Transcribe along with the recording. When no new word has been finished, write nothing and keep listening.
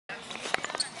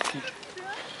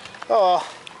Oh.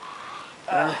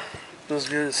 Feels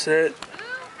good to sit.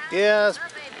 Yeah.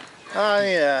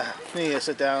 Yeah. Need to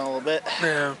sit down a little bit.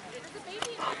 Yeah.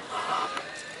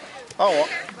 Oh, well,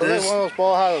 one of those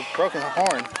balls had a broken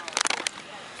horn.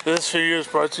 This video is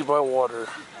brought to you by water.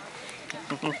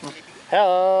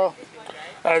 Hello.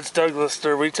 That's Douglas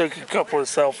there. We took a couple of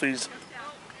selfies.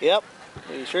 Yep,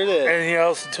 we sure did. And he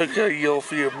also took a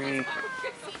selfie of me.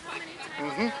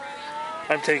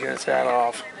 I'm taking his hat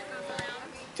off.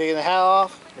 Taking the hat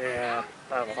off? Yeah,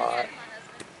 I'm hot.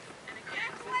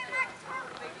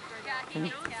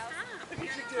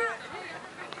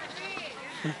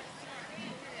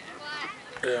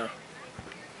 Yeah.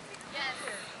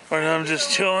 Right now I'm just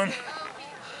chilling.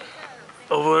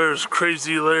 Over there's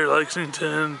Crazy Larry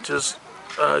Lexington just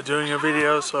doing a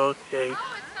video, so yay.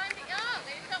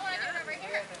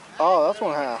 Oh, that's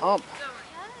one had a hump.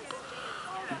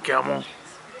 Camel.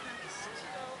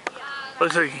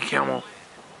 Looks like a camel.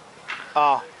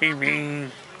 Oh. He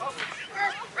mean.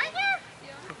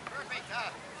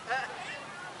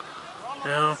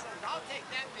 Yeah.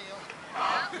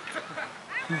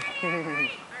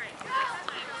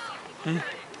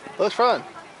 Looks fun.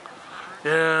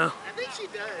 Yeah. I think she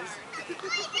does.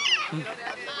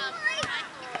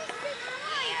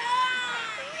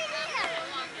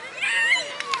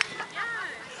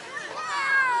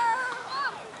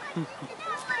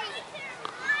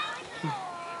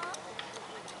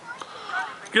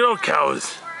 Good old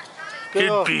cows. Good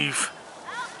old beef.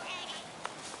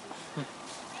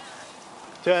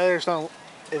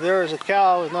 If there was a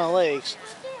cow with no legs,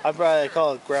 I'd probably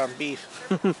call it ground beef.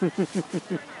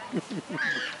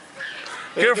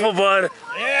 Careful, bud.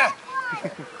 Yeah.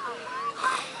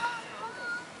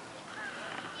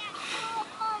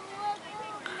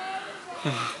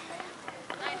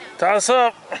 Toss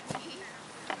up.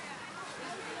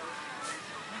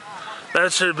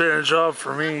 That should have been a job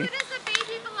for me. Who does the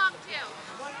baby belong to?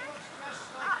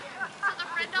 To the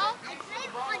brindle?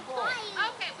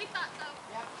 Okay, we thought so.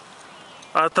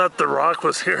 I thought The Rock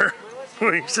was here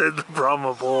when he said the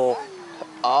Brahma Bull.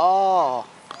 Oh.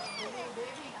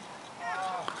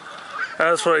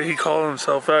 That's what he called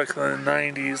himself back in the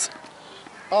 90s.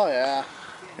 Oh, yeah.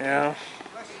 Yeah.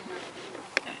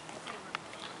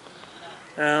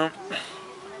 Yeah.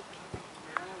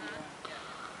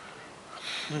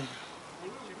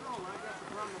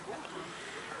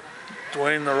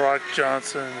 Dwayne The Rock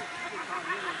Johnson.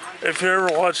 If you're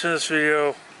ever watching this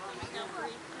video,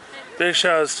 big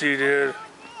shout outs to you, dude.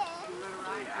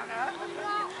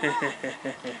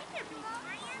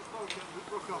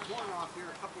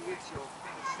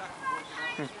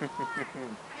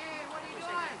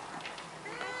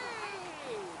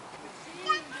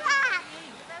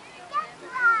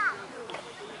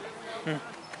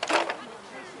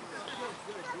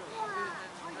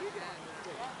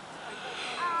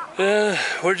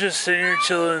 We're just sitting here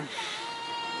chilling.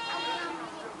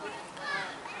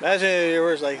 Imagine if there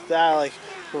was like that, like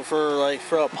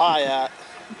for a pie at.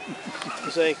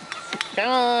 It's like, come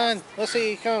on, let's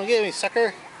see, come get me,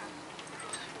 sucker.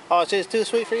 Oh, it's just too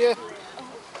sweet for you?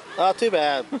 Oh, too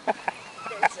bad.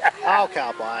 Oh,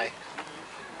 cowboy.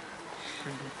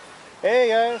 Hey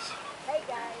guys.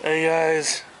 Hey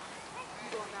guys.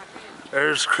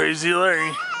 There's Crazy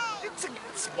Larry. It's a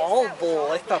small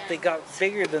bull. I thought they got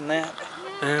bigger than that.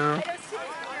 Yeah.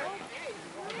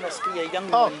 Must be a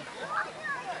young Oh. one.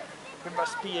 There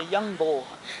must be a young bull.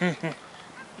 Because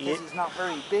he's not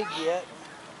very big yet.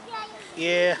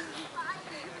 Yeah.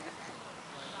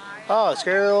 Oh,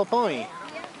 scary little pony.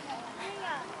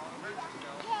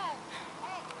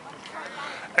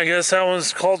 I guess that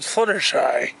one's called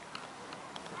Fluttershy.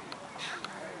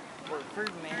 Or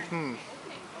Birdman.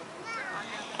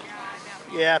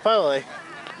 Yeah, probably.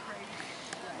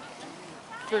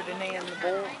 Ferdinand the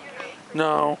bull.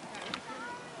 No.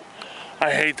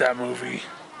 I hate that movie.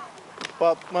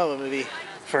 What movie?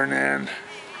 Ferdinand.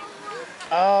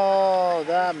 Oh,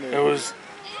 that movie. It was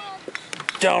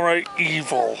downright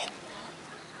evil.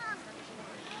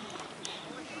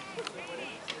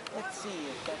 Let's see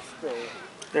if that's the...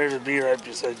 There's a bee right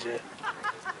beside you.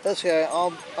 This guy,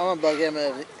 I'm gonna bug him.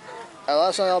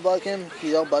 Last time I'll bug him,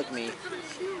 he don't bug me.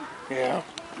 Yeah.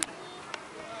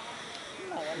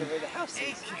 I wonder where the house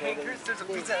is. Hey, Chris, there's a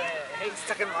piece of hay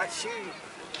stuck in my shoe.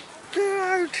 Get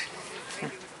out!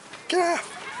 Get out!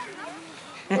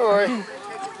 Don't worry.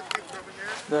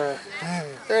 There.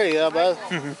 There you go, bud.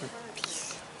 Michael,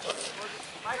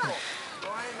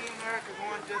 why me and Erica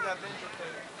going to the adventure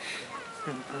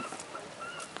place?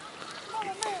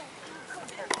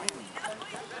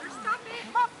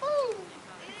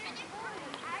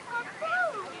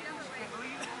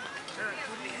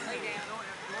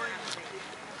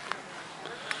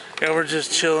 Yeah, we're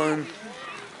just chilling.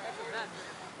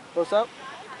 What's up?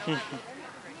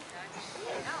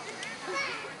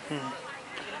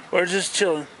 We're just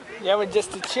chilling. Yeah, we're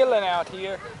just chilling out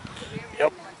here.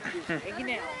 Yep.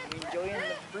 Hanging out, enjoying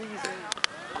the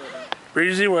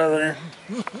Breezy weather.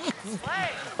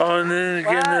 Oh, and then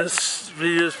again, this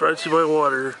video is brought to you by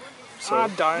water. So,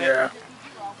 darn it. yeah.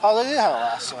 Oh, they did have a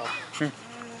lasso.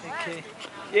 Okay.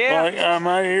 Yeah. Well, I'm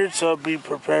out here, so I'll be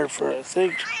prepared for it. I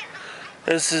think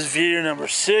this is video number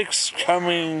 6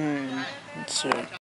 coming soon.